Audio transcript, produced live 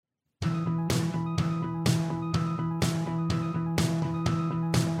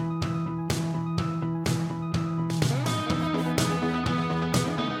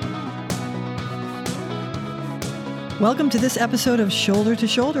Welcome to this episode of Shoulder to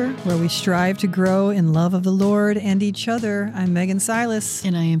Shoulder, where we strive to grow in love of the Lord and each other. I'm Megan Silas.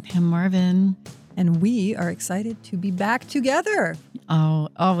 And I am Pam Marvin. And we are excited to be back together. Oh,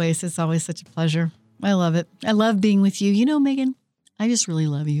 always. It's always such a pleasure. I love it. I love being with you. You know, Megan, I just really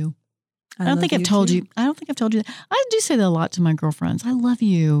love you. I don't think I've told you that. I do say that a lot to my girlfriends. I love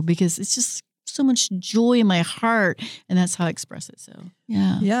you because it's just so much joy in my heart. And that's how I express it. So,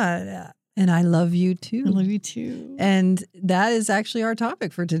 yeah. Yeah. And I love you too. I love you too. And that is actually our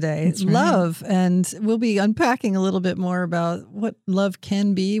topic for today. That's right. Love. And we'll be unpacking a little bit more about what love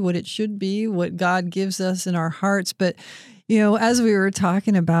can be, what it should be, what God gives us in our hearts. But, you know, as we were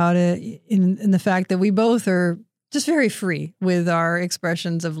talking about it, in the fact that we both are just very free with our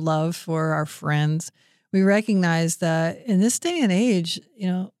expressions of love for our friends, we recognize that in this day and age, you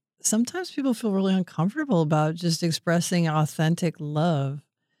know, sometimes people feel really uncomfortable about just expressing authentic love.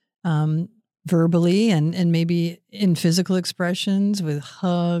 Verbally and maybe in physical expressions with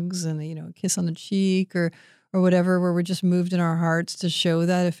hugs and, you know, a kiss on the cheek or whatever, where we're just moved in our hearts to show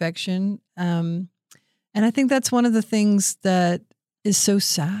that affection. And I think that's one of the things that is so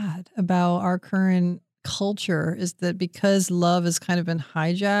sad about our current culture is that because love has kind of been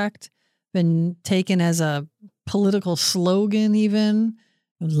hijacked, been taken as a political slogan even,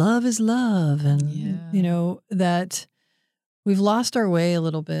 love is love. And, you know, that we've lost our way a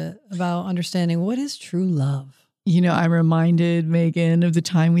little bit about understanding what is true love. You know, I'm reminded, Megan, of the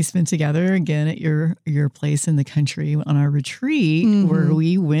time we spent together again at your place in the country on our retreat where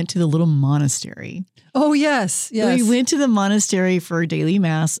we went to the little monastery. Oh, yes. We went to the monastery for daily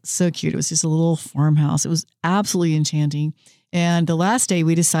mass. So cute. It was just a little farmhouse. It was absolutely enchanting. And the last day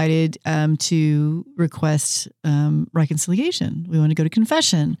we decided to request reconciliation. We wanted to go to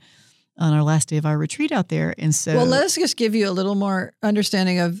confession on our last day of our retreat out there. And so, well, let's just give you a little more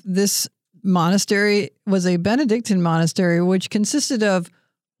understanding of this monastery. Was a Benedictine monastery, which consisted of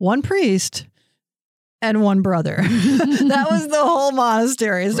one priest and one brother. That was the whole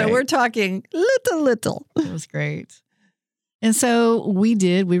monastery. So we're talking little. It was great. And so we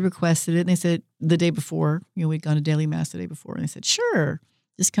requested it. And they said the day before, you know, we'd gone to daily mass the day before. And they said, sure,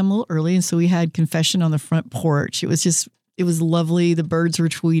 just come a little early. And so we had confession on the front porch. It was lovely. The birds were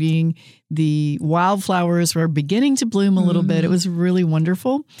tweeting. The wildflowers were beginning to bloom a little bit. It was really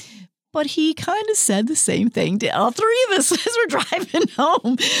wonderful. But he kind of said the same thing to all three of us as we're driving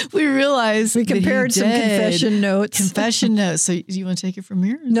home. We realized we compared some confession notes. So do you want to take it from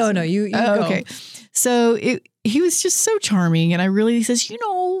here? No, you go. Okay. So he was just so charming. And he says, you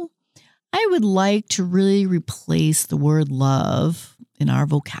know, I would like to really replace the word love in our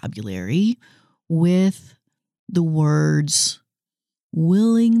vocabulary with the words,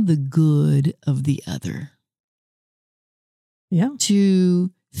 willing the good of the other. Yeah.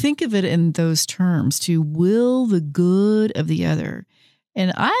 To think of it in those terms, to will the good of the other.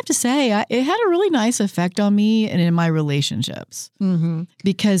 And I have to say, it had a really nice effect on me and in my relationships.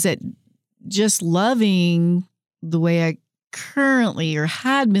 Because it just loving the way I currently or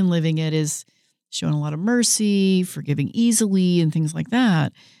had been living it is showing a lot of mercy, forgiving easily and things like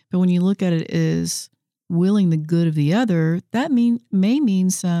that. But when you look at it as willing the good of the other, that may mean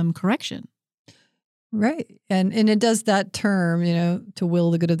some correction. Right. And it does that term, you know, to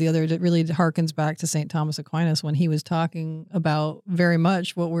will the good of the other. It really harkens back to St. Thomas Aquinas when he was talking about very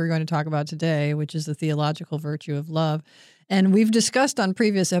much what we're going to talk about today, which is the theological virtue of love. And we've discussed on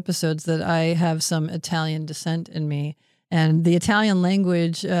previous episodes that I have some Italian descent in me. And the Italian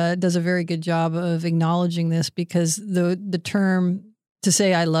language does a very good job of acknowledging this because the term to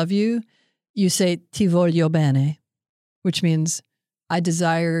say I love you, you say ti voglio bene, which means I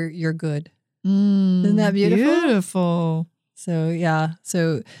desire your good. Isn't that beautiful? Beautiful. So, yeah.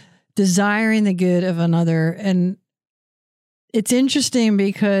 So desiring the good of another. And it's interesting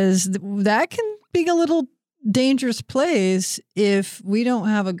because that can be a little dangerous place if we don't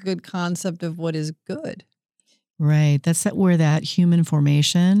have a good concept of what is good. Right. That's where that human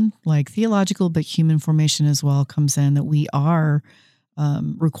formation, like theological, but human formation as well, comes in, that we are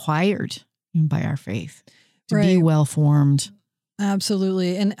required by our faith to be well-formed.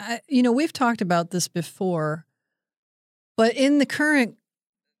 Absolutely. And, you know, we've talked about this before, but in the current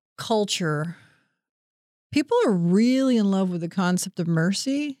culture, people are really in love with the concept of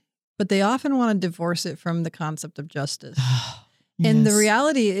mercy, but they often want to divorce it from the concept of justice. And the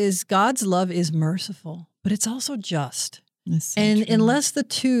reality is God's love is merciful, but it's also just. So and true. Unless the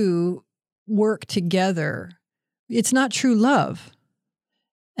two work together, it's not true love.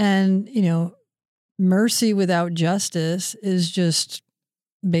 And, you know, mercy without justice is just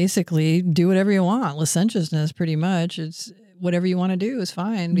basically do whatever you want. Licentiousness, pretty much. It's whatever you want to do is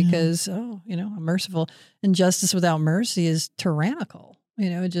fine because, I'm merciful. And justice without mercy is tyrannical,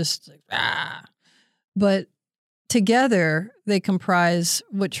 just like, ah. But together they comprise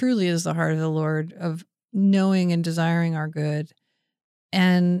what truly is the heart of the Lord, of knowing and desiring our good.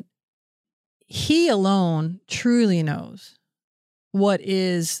 And he alone truly knows what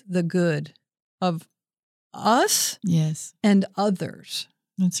is the good of us and others.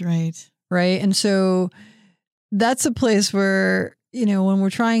 That's right. Right. And so that's a place where, when we're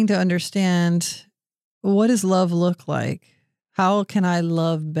trying to understand what does love look like? How can I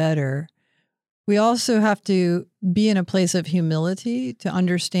love better? We also have to be in a place of humility to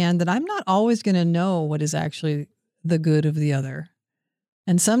understand that I'm not always going to know what is actually the good of the other.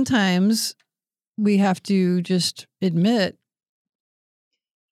 And sometimes we have to just admit,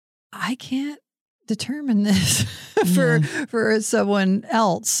 I can't determine this for someone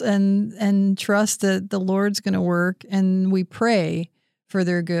else, and trust that the Lord's going to work, and we pray for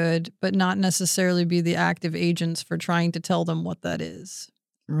their good, but not necessarily be the active agents for trying to tell them what that is.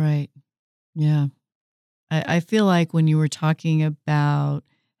 Right. Yeah. I feel like when you were talking about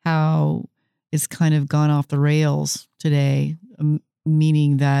how it's kind of gone off the rails today,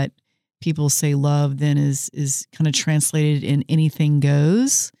 meaning that people say love then is kind of translated in anything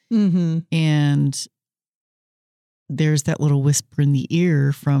goes. Mm-hmm. And there's that little whisper in the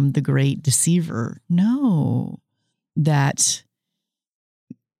ear from the great deceiver. No, that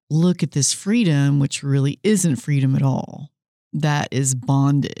look at this freedom, which really isn't freedom at all. That is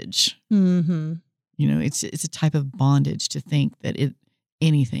bondage. Mm-hmm. It's a type of bondage to think that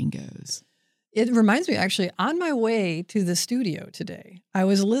anything goes. It reminds me, actually, on my way to the studio today, I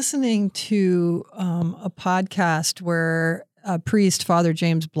was listening to a podcast where a priest, Father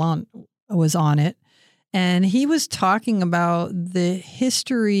James Blunt, was on it. And he was talking about the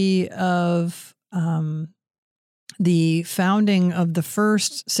history of the founding of the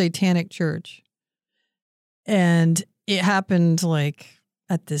first satanic church. And it happened like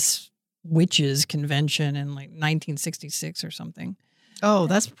at this witches convention in like 1966 or something. Oh,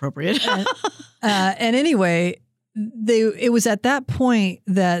 that's appropriate. And anyway, it was at that point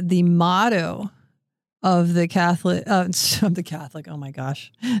that the motto of the Catholic, of the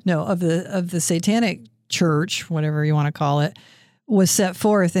Satanic Church, whatever you want to call it, was set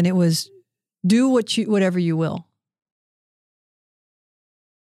forth, and it was do whatever you will.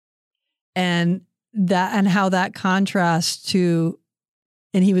 And how that contrasts to,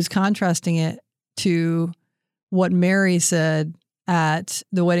 and he was contrasting it to what Mary said at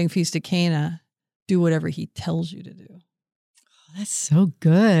the wedding feast at Cana, do whatever he tells you to do. Oh, that's so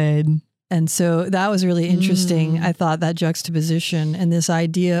good. And so that was really interesting. I thought that juxtaposition and this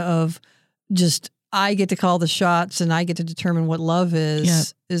idea of just, I get to call the shots and I get to determine what love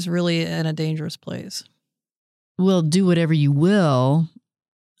is really in a dangerous place. Well, do whatever you will.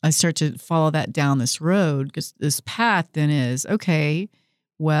 I start to follow that down this road, because this path then is, okay,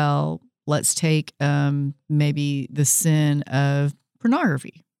 well, let's take maybe the sin of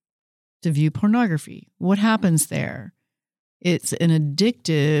pornography, to view pornography. What happens there? It's an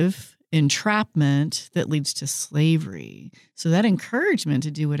addictive entrapment that leads to slavery. So that encouragement to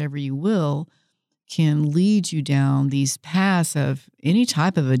do whatever you will can lead you down these paths of any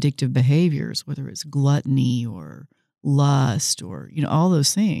type of addictive behaviors, whether it's gluttony or lust or, all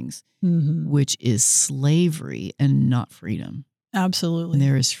those things, which is slavery and not freedom. Absolutely. And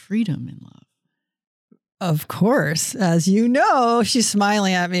there is freedom in love. Of course. As you know, she's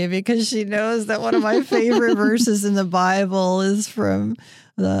smiling at me because she knows that one of my favorite verses in the Bible is from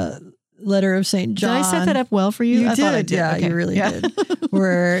the letter of St. John. Did I set that up well for you? You I thought I did. Yeah, okay. You really did.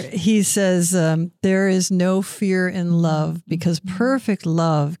 Where he says, there is no fear in love, because perfect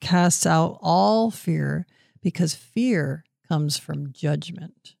love casts out all fear, because fear comes from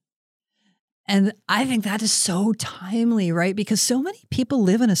judgment. And I think that is so timely, right? Because so many people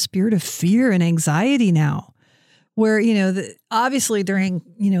live in a spirit of fear and anxiety now, where, obviously during,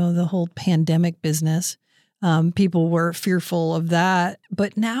 the whole pandemic business, people were fearful of that.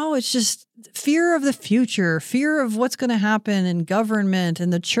 But now it's just fear of the future, fear of what's going to happen in government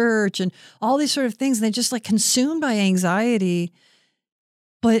and the church and all these sort of things. And they just consumed by anxiety.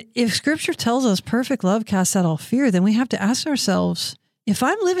 But if Scripture tells us perfect love casts out all fear, then we have to ask ourselves, if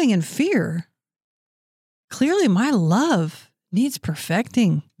I'm living in fear, clearly my love needs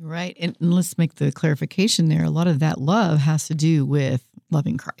perfecting. Right. And let's make the clarification there. A lot of that love has to do with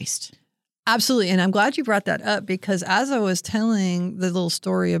loving Christ. Absolutely. And I'm glad you brought that up, because as I was telling the little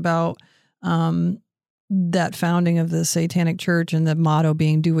story about that founding of the Satanic Church and the motto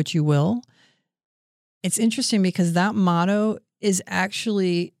being do what you will, it's interesting because that motto is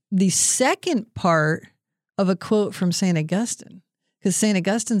actually the second part of a quote from St. Augustine, because St.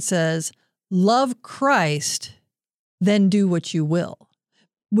 Augustine says, love Christ, then do what you will.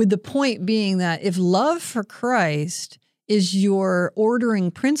 With the point being that if love for Christ is your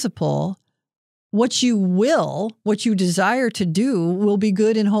ordering principle, what you desire to do will be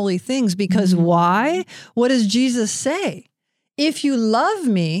good and holy things. Because why? What does Jesus say? If you love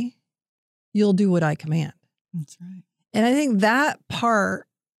me, you'll do what I command. That's right. And I think that part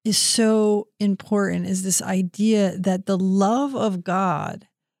is so important, is this idea that the love of God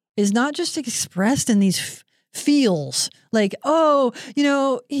is not just expressed in these feels like, oh,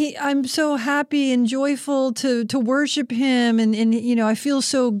 I'm so happy and joyful to worship him. And, I feel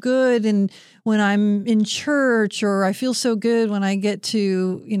so good. And when I'm in church, or I feel so good when I get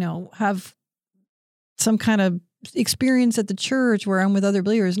to, have some kind of experience at the church where I'm with other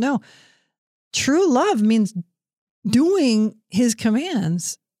believers. No, true love means doing his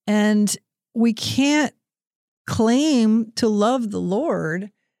commands. And we can't claim to love the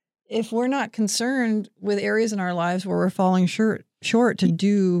Lord if we're not concerned with areas in our lives where we're falling short to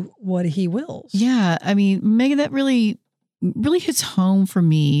do what he wills. Yeah. I mean, Megan, that really hits home for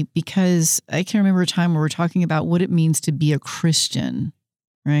me, because I can remember a time where we're talking about what it means to be a Christian,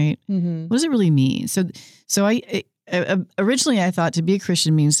 right? Mm-hmm. What does it really mean? So I originally I thought to be a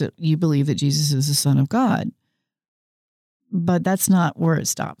Christian means that you believe that Jesus is the Son of God, but that's not where it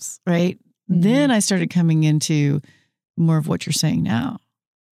stops, right? Mm-hmm. Then I started coming into more of what you're saying now.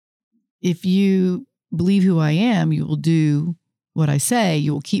 If you believe who I am, you will do what I say.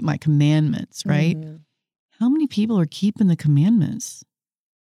 You will keep my commandments, right? Mm-hmm. How many people are keeping the commandments?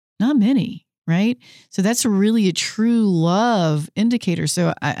 Not many, right? So that's really a true love indicator.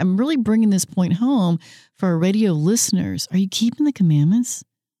 So I'm really bringing this point home for our radio listeners. Are you keeping the commandments?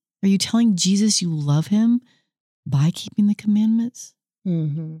 Are you telling Jesus you love him by keeping the commandments?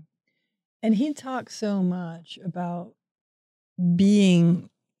 Mm-hmm. And he talks so much about being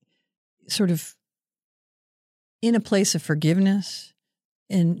sort of in a place of forgiveness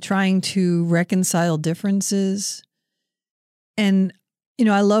and trying to reconcile differences. And,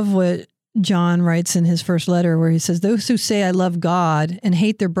 I love what John writes in his first letter, where he says, those who say I love God and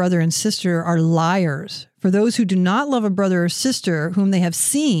hate their brother and sister are liars. For those who do not love a brother or sister whom they have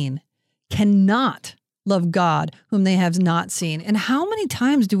seen cannot love God whom they have not seen. And how many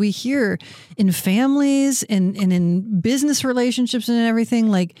times do we hear in families and in business relationships and everything,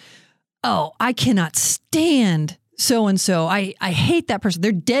 like, oh, I cannot stand so-and-so. I hate that person.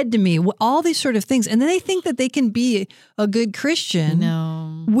 They're dead to me. All these sort of things. And then they think that they can be a good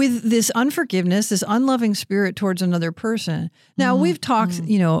Christian with this unforgiveness, this unloving spirit towards another person. Now, we've talked,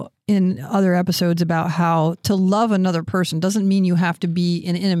 in other episodes about how to love another person doesn't mean you have to be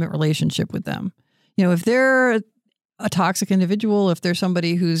in an intimate relationship with them. If they're a toxic individual, if there's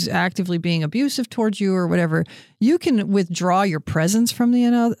somebody who's actively being abusive towards you or whatever, you can withdraw your presence from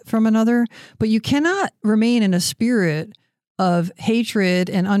another, but you cannot remain in a spirit of hatred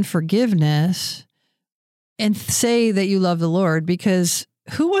and unforgiveness and say that you love the Lord. Because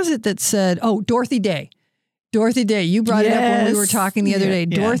who was it that said, oh, Dorothy Day, you brought it up when we were talking the other day.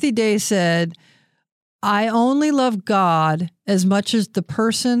 Yeah. Dorothy Day said, I only love God as much as the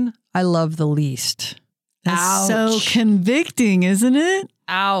person I love the least. That's so convicting, isn't it?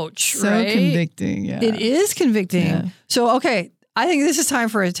 Ouch. So right? Convicting. Yeah. It is convicting. Yeah. So, okay. I think this is time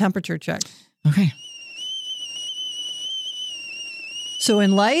for a temperature check. Okay. So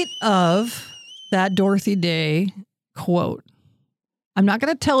in light of that Dorothy Day quote, I'm not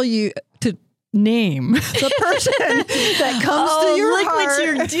going to tell you to name the person that comes to your heart. Look what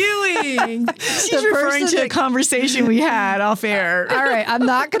you're doing. She's referring to a conversation we had off air. All right. I'm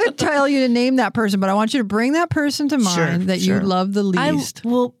not going to tell you to name that person, but I want you to bring that person to mind that you love the least.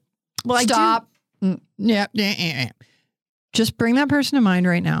 Stop. Yeah. Just bring that person to mind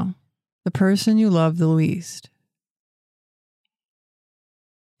right now. The person you love the least.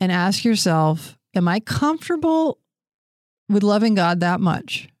 And ask yourself, am I comfortable with loving God that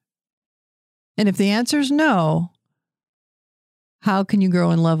much? And if the answer is no, how can you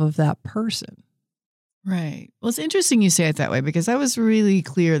grow in love of that person? Right. Well, it's interesting you say it that way, because I was really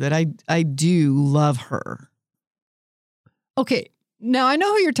clear that I do love her. Okay. Now, I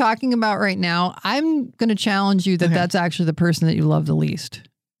know who you're talking about right now. I'm going to challenge you that that's actually the person that you love the least.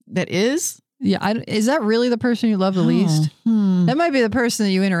 That is? Yeah. Is that really the person you love the least? That might be the person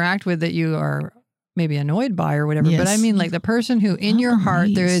that you interact with that you are maybe annoyed by or whatever. Yes. But I mean, like, the person who in your heart,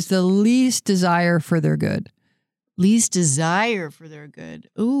 there is the least desire for their good. Least desire for their good.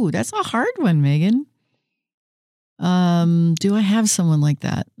 Ooh, that's a hard one, Megan. Do I have someone like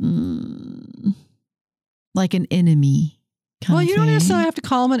that? Like an enemy. Well, you don't necessarily have to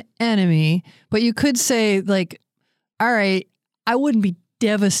call them an enemy, but you could say like, all right, I wouldn't be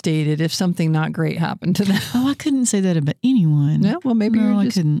devastated if something not great happened to them. Oh, I couldn't say that about anyone. Yeah, well, maybe no, you're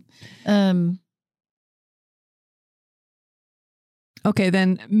just... I couldn't. Okay,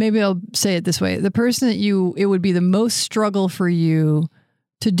 then maybe I'll say it this way. The person that it would be the most struggle for you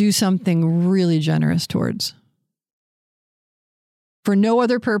to do something really generous towards. For no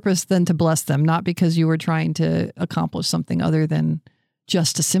other purpose than to bless them, not because you were trying to accomplish something other than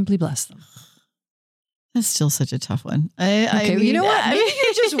just to simply bless them. That's still such a tough one. Okay, you know what? Maybe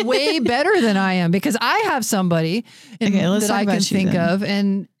you're just way better than I am, because I have somebody that I can think of.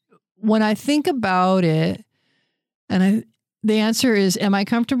 And when I think about it, the answer is, am I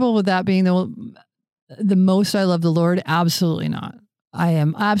comfortable with that being the most I love the Lord? Absolutely not. I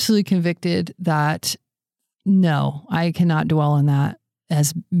am absolutely convicted that no, I cannot dwell on that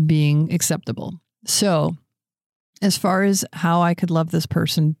as being acceptable. So as far as how I could love this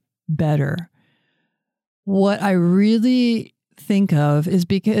person better, what I really think of is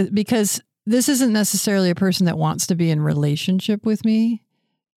because this isn't necessarily a person that wants to be in relationship with me.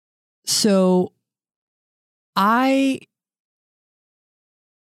 So I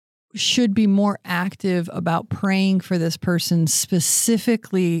should be more active about praying for this person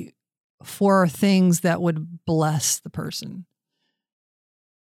specifically for things that would bless the person.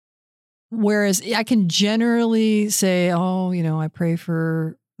 Whereas I can generally say, oh, I pray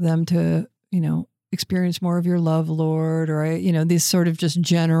for them to, experience more of your love, Lord, or these sort of just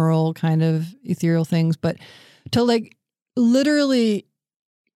general kind of ethereal things. But to like literally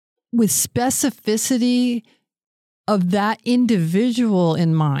with specificity of that individual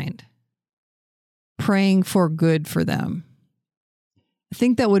in mind, praying for good for them. I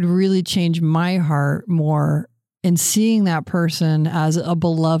think that would really change my heart more in seeing that person as a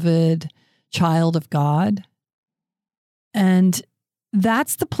beloved child of God. And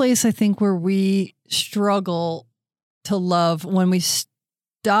that's the place I think where we struggle to love, when we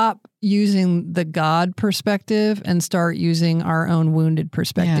stop using the God perspective and start using our own wounded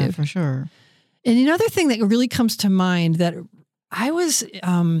perspective. Yeah, for sure. And another thing that really comes to mind, that I was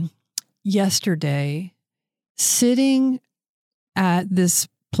yesterday sitting at this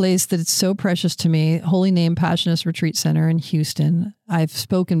place that is so precious to me, Holy Name Passionist Retreat Center in Houston. I've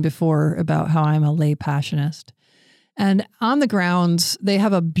spoken before about how I'm a lay passionist. And on the grounds, they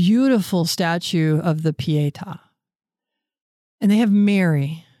have a beautiful statue of the Pietà. And they have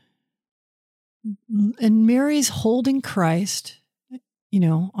Mary. And Mary's holding Christ,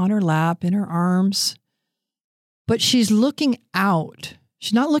 on her lap, in her arms. But she's looking out.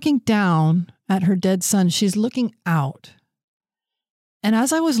 She's not looking down at her dead son. She's looking out. And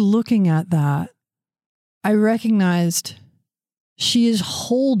as I was looking at that, I recognized she is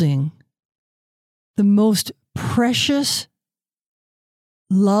holding the most precious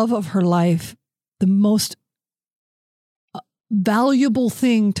love of her life, the most valuable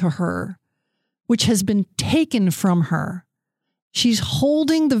thing to her, which has been taken from her. She's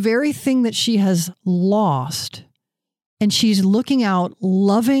holding the very thing that she has lost, and she's looking out,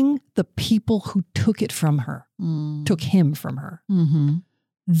 loving the people who took it from her, took him from her. Mm-hmm.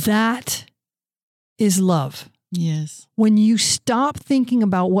 That is love. Yes. When you stop thinking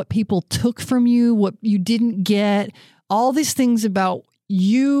about what people took from you, what you didn't get, all these things about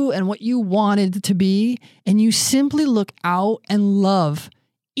you and what you wanted to be, and you simply look out and love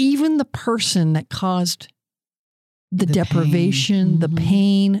even the person that caused the deprivation, the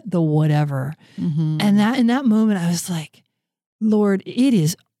pain, the whatever. Mm-hmm. And that in that moment, I was like, Lord, it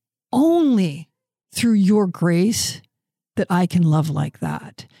is only through your grace that I can love like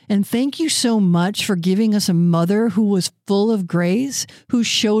that. And thank you so much for giving us a mother who was full of grace, who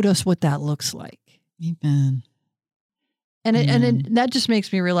showed us what that looks like. Amen. And that just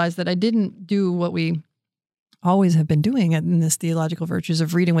makes me realize that I didn't do what we always have been doing in this theological virtues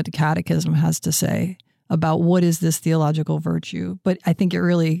of reading what the Catechism has to say about what is this theological virtue. But I think it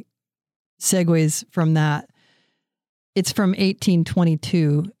really segues from that. It's from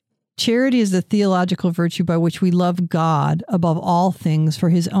 1822. Charity is the theological virtue by which we love God above all things for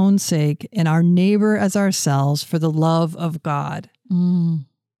his own sake, and our neighbor as ourselves for the love of God. Mm.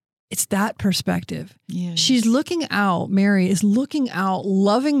 It's that perspective. Yes. She's looking out. Mary is looking out,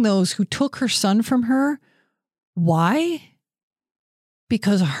 loving those who took her son from her. Why?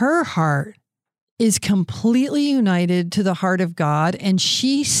 Because her heart is completely united to the heart of God, and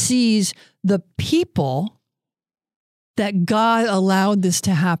she sees the people that God allowed this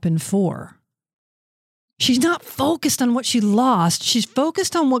to happen for. She's not focused on what she lost. She's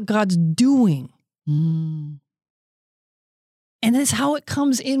focused on what God's doing. Mm. And that's how it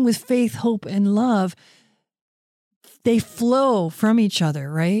comes in with faith, hope, and love. they flow from each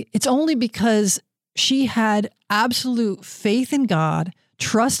other, right? It's only because she had absolute faith in God,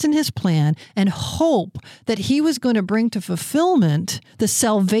 trust in his plan, and hope that he was going to bring to fulfillment the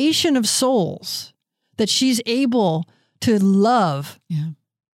salvation of souls, that she's able to love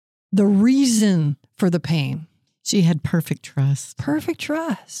the reason for the pain. She had perfect trust. Perfect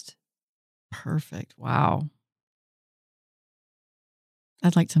trust. Perfect. Wow.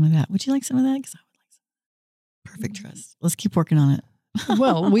 I'd like some of that. Would you like some of that? Because I would like some. Perfect trust. Let's keep working on it.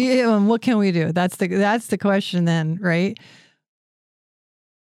 Well, what can we do? That's the question then, right?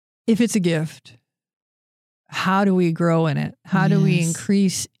 If it's a gift, how do we grow in it? How do we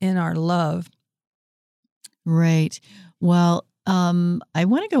increase in our love? Right. Well, I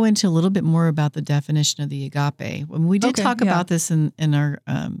want to go into a little bit more about the definition of the agape. When we did talk about this in our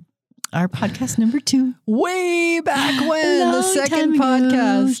podcast number 2. Way back when, the second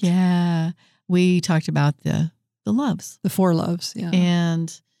podcast. Yeah. We talked about the loves. The 4 loves, yeah.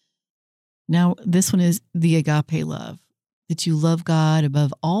 And now this one is the agape love, that you love God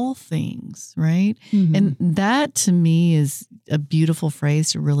above all things, right? Mm-hmm. And that to me is a beautiful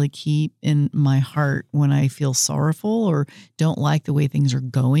phrase to really keep in my heart when I feel sorrowful or don't like the way things are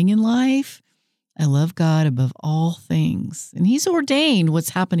going in life. I love God above all things. And he's ordained what's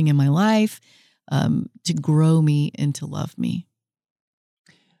happening in my life to grow me and to love me.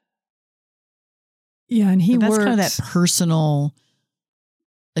 Yeah, and that's kind of that personal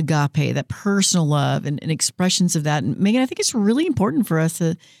agape, that personal love and expressions of that. And Megan, I think it's really important for us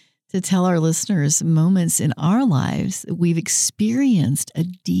to tell our listeners moments in our lives that we've experienced a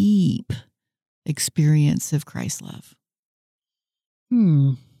deep experience of Christ's love.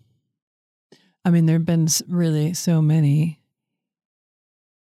 I mean, there have been really so many.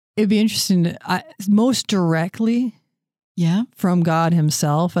 It'd be interesting to, most directly from God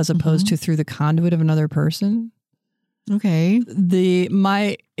himself, as opposed to through the conduit of another person. Okay.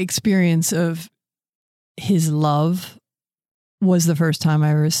 My experience of his love was the first time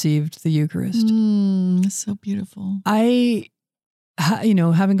I received the Eucharist. That's so beautiful. Having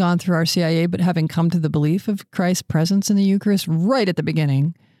gone through RCIA, but having come to the belief of Christ's presence in the Eucharist right at the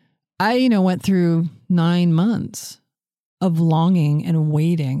beginning, I, went through 9 months of longing and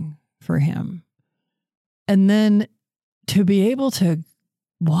waiting for him. And then to be able to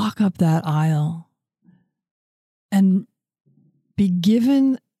walk up that aisle and be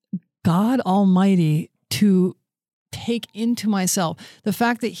given God Almighty to take into myself, the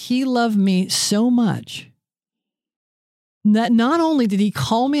fact that he loved me so much that not only did he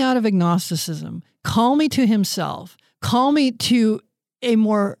call me out of agnosticism, call me to himself, call me to a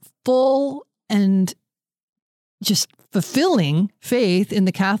more full and just fulfilling faith in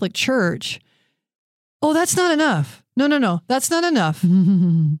the Catholic Church. Oh, that's not enough. No, that's not enough.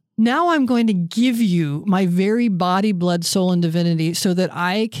 Now I'm going to give you my very body, blood, soul, and divinity so that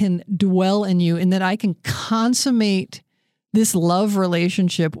I can dwell in you and that I can consummate this love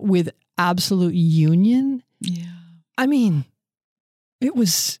relationship with absolute union. Yeah. I mean, it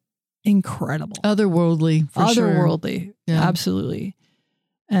was incredible. Otherworldly, for sure. Otherworldly, absolutely.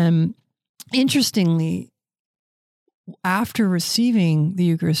 Interestingly, after receiving the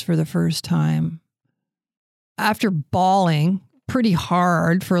Eucharist for the first time, after bawling pretty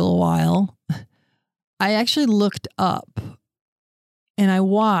hard for a little while, I actually looked up and I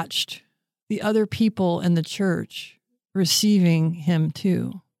watched the other people in the church receiving him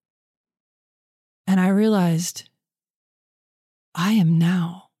too. And I realized I am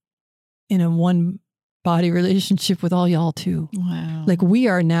now in a one body relationship with all y'all too. Wow. Like we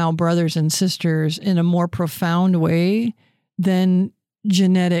are now brothers and sisters in a more profound way than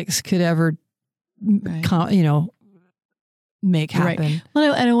genetics could ever, make happen. Right.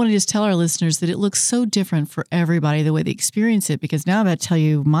 Well, and I want to just tell our listeners that it looks so different for everybody, the way they experience it, because now I'm about to tell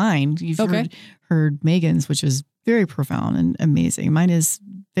you mine. You've heard Megan's, which is very profound and amazing. Mine is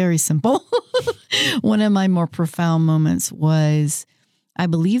very simple. One of my more profound moments was, I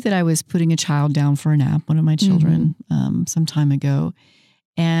believe that I was putting a child down for a nap, one of my children, some time ago.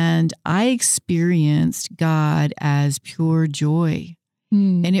 And I experienced God as pure joy.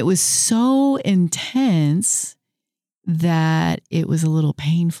 And it was so intense that it was a little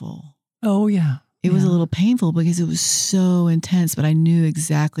painful. Oh, yeah. It was a little painful because it was so intense, but I knew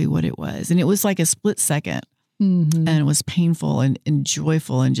exactly what it was. And it was like a split second. And it was painful and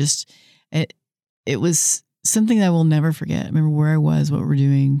joyful. And just, it was something that I will never forget. I remember where I was, what we were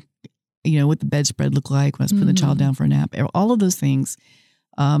doing, what the bedspread looked like when I was putting the child down for a nap, all of those things.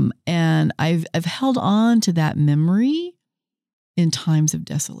 And I've held on to that memory in times of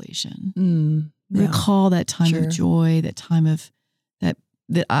desolation. Recall that time of joy, that time of that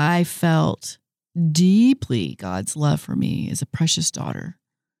I felt deeply God's love for me as a precious daughter.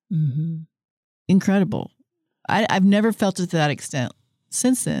 Mm-hmm. Incredible. I've never felt it to that extent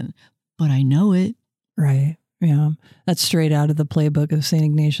since then, but I know it. Right. Yeah. That's straight out of the playbook of St.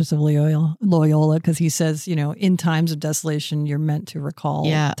 Ignatius of Loyola, because he says, in times of desolation, you're meant to recall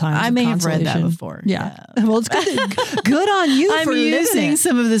times I of may consolation. have read that before. Yeah. Well, it's good on you I'm for using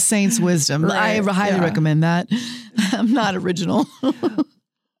some of the saints' wisdom. Right. I highly recommend that. I'm not original.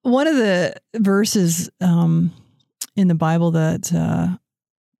 One of the verses in the Bible that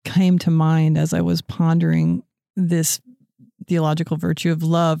came to mind as I was pondering this theological virtue of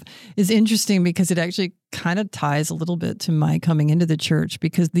love is interesting because it actually kind of ties a little bit to my coming into the church,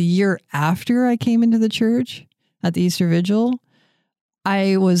 because the year after I came into the church at the Easter Vigil,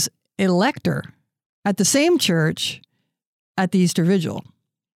 I was a lector at the same church at the Easter Vigil.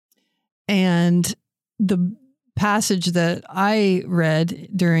 And the passage that I read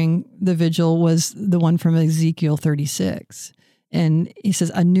during the vigil was the one from Ezekiel 36. And he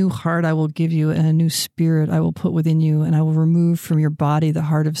says, a new heart I will give you, and a new spirit I will put within you, and I will remove from your body the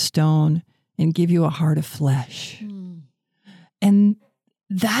heart of stone and give you a heart of flesh. Mm. And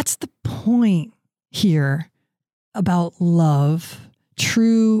that's the point here about love,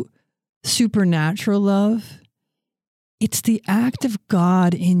 true supernatural love. It's the act of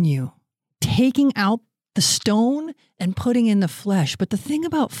God in you, taking out the stone and putting in the flesh. But the thing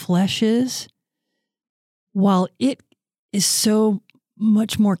about flesh is, while it is so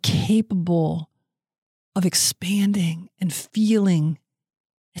much more capable of expanding and feeling,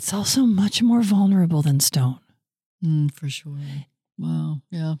 it's also much more vulnerable than stone. For sure. Wow.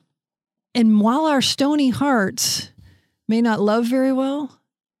 Yeah. And while our stony hearts may not love very well,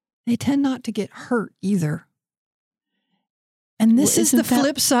 they tend not to get hurt either. And this is the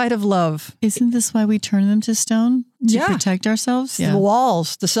flip side of love. Isn't this why we turn them to stone? To protect ourselves? Yeah. The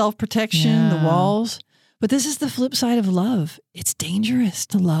walls, the self-protection, the walls. But this is the flip side of love. It's dangerous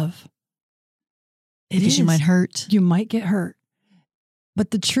to love. Because you might hurt. You might get hurt. But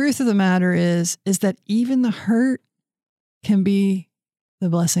the truth of the matter is that even the hurt can be the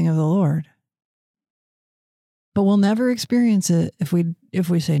blessing of the Lord. But we'll never experience it if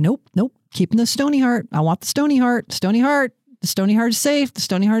we say, nope, keeping the stony heart. I want the stony heart. Stony heart. The stony heart is safe. The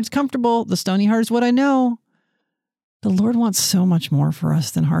stony heart is comfortable. The stony heart is what I know. The Lord wants so much more for us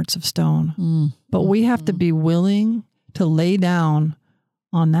than hearts of stone. But we have to be willing to lay down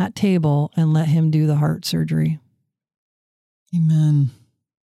on that table and let him do the heart surgery. Amen.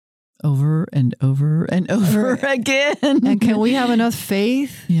 Over and over and over again. And can we have enough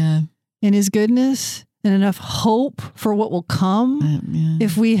faith in his goodness and enough hope for what will come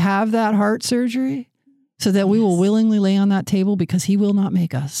if we have that heart surgery, so that we will willingly lay on that table, because he will not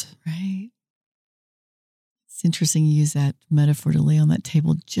make us. Right. It's interesting you use that metaphor to lay on that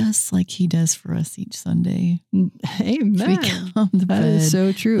table just like he does for us each Sunday. Amen. That is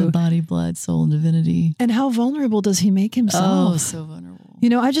so true. The body, blood, soul, and divinity. And how vulnerable does he make himself? Oh, so vulnerable.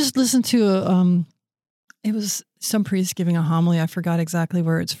 I just listened to it was some priest giving a homily. I forgot exactly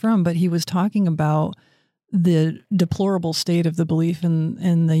where it's from, but he was talking about the deplorable state of the belief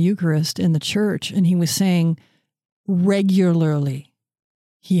in the Eucharist in the church. And he was saying regularly,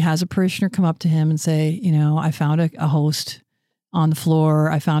 he has a parishioner come up to him and say, I found a host on the floor.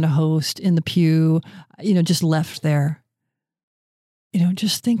 I found a host in the pew, just left there.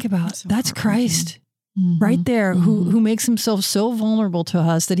 Just think about that's Christ right there, who makes himself so vulnerable to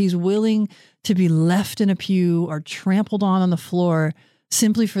us that he's willing to be left in a pew or trampled on the floor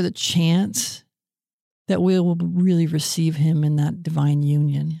simply for the chance that we will really receive him in that divine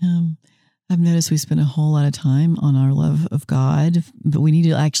union. I've noticed we spend a whole lot of time on our love of God, but we need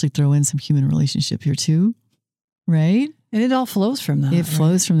to actually throw in some human relationship here too, right? And it all flows from that. It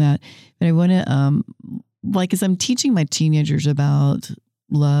flows from that. But I want to, as I'm teaching my teenagers about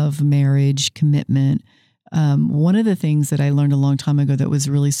love, marriage, commitment, one of the things that I learned a long time ago that was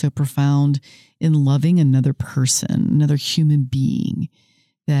really so profound in loving another person, another human being,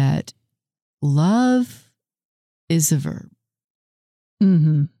 that love is a verb.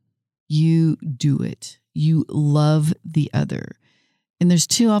 Mm-hmm. You do it. You love the other. And there's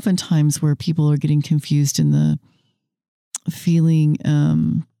too often times where people are getting confused in the feeling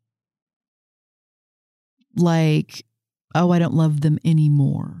like, oh, I don't love them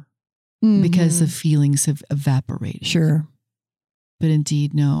anymore because the feelings have evaporated. Sure. But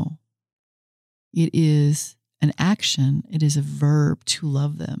indeed, no. It is an action. It is a verb to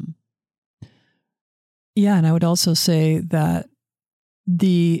love them. Yeah, and I would also say that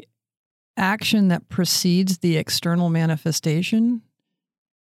the action that precedes the external manifestation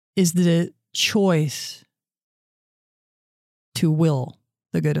is the choice to will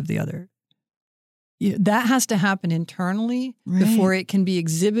the good of the other. that has to happen internally before it can be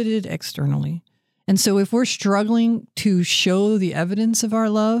exhibited externally. And so if we're struggling to show the evidence of our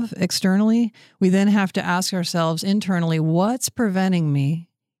love externally, we then have to ask ourselves internally, what's preventing me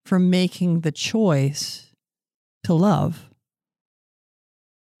from making the choice to love?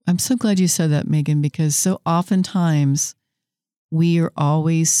 I'm so glad you said that, Megan, because so oftentimes we are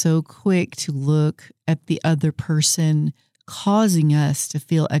always so quick to look at the other person causing us to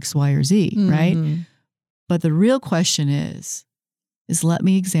feel X, Y, or Z, right? But the real question is let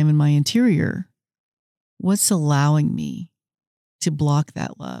me examine my interior. What's allowing me to block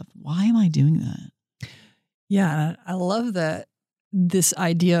that love? Why am I doing that? Yeah, I love that this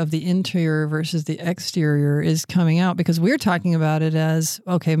idea of the interior versus the exterior is coming out, because we're talking about it as,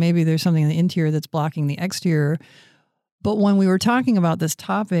 okay, maybe there's something in the interior that's blocking the exterior. But when we were talking about this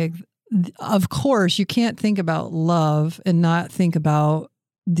topic, of course, you can't think about love and not think about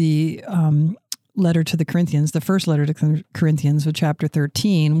the letter to the Corinthians, the first letter to Corinthians with chapter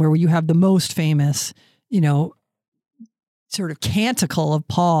 13, where you have the most famous, sort of canticle of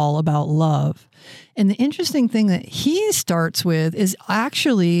Paul about love. And the interesting thing that he starts with is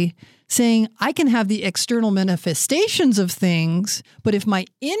actually saying, I can have the external manifestations of things, but if my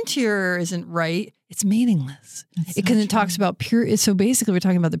interior isn't right, it's meaningless. Because it talks about pure. So basically, we're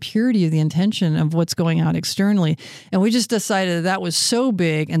talking about the purity of the intention of what's going out externally. And we just decided that was so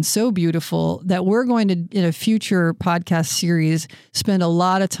big and so beautiful that we're going to, in a future podcast series, spend a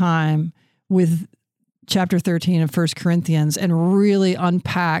lot of time with chapter 13 of 1 Corinthians and really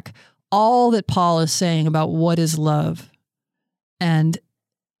unpack all that Paul is saying about what is love. And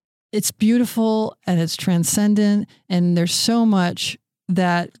it's beautiful and it's transcendent, and there's so much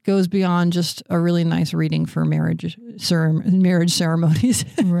that goes beyond just a really nice reading for marriage ceremonies.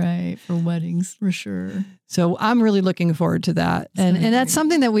 Right, for weddings, for sure. So I'm really looking forward to that. And that's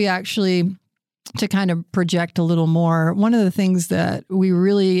something that we actually, to kind of project a little more, one of the things that we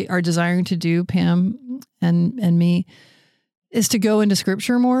really are desiring to do, Pam and me, is to go into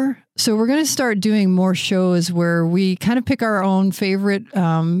scripture more. So we're going to start doing more shows where we kind of pick our own favorite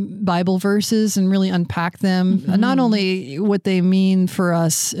Bible verses and really unpack them, not only what they mean for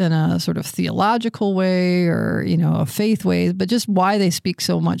us in a sort of theological way or, a faith way, but just why they speak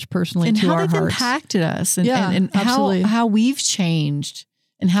so much personally to our hearts. And how they've impacted us and how we've changed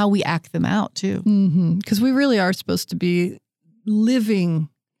and how we act them out too. Because we really are supposed to be living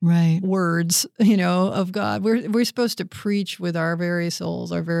words, of God. We're supposed to preach with our very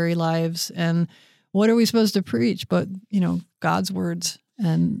souls, our very lives. And what are we supposed to preach? But, God's words.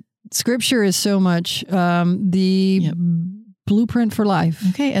 And scripture is so much the blueprint for life.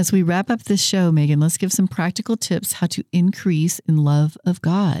 Okay. As we wrap up this show, Megan, let's give some practical tips how to increase in love of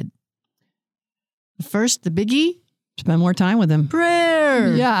God. First, the biggie. Spend more time with him.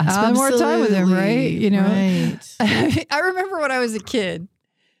 Prayer. Yeah. Spend more time with him, right? Right. I remember when I was a kid,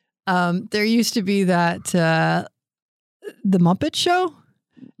 there used to be that, the Muppet Show.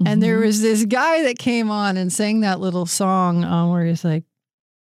 And there was this guy that came on and sang that little song where he's like,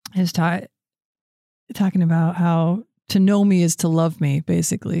 talking about how to know me is to love me,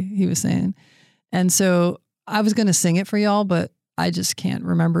 basically, he was saying. And so I was going to sing it for y'all, but I just can't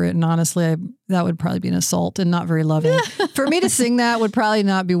remember it. And honestly, that would probably be an assault and not very loving. For me to sing that would probably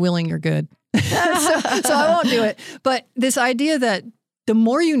not be willing or good. so I won't do it. But this idea that the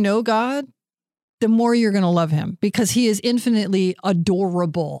more you know God, the more you're going to love him, because he is infinitely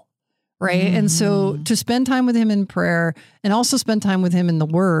adorable, right? And so to spend time with him in prayer and also spend time with him in the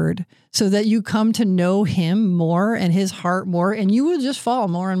word so that you come to know him more and his heart more, and you will just fall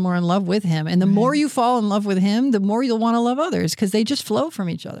more and more in love with him. And the more you fall in love with him, the more you'll want to love others, because they just flow from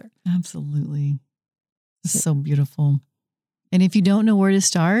each other. Absolutely. It's so beautiful. And if you don't know where to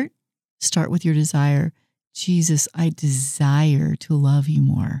start with your desire. Jesus, I desire to love you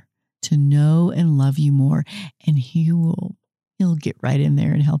more, to know and love you more. And he'll get right in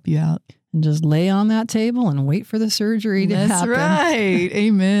there and help you out. And just lay on that table and wait for the surgery to happen. That's right.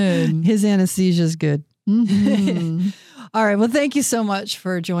 Amen. His anesthesia is good. All right. Well, thank you so much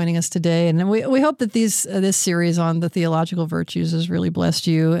for joining us today. And we hope that this series on the theological virtues has really blessed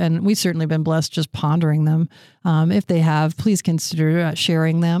you. And we've certainly been blessed just pondering them. If they have, please consider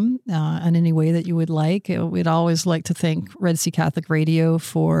sharing them in any way that you would like. We'd always like to thank Red Sea Catholic Radio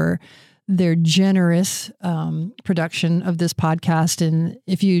for their generous production of this podcast. And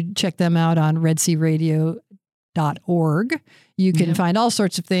if you check them out on redsearadio.org, you can find all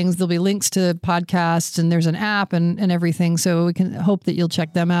sorts of things. There'll be links to podcasts, and there's an app and everything. So we can hope that you'll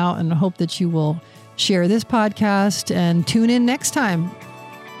check them out, and hope that you will share this podcast and tune in next time.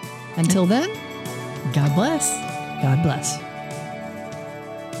 Until then, God bless. God bless.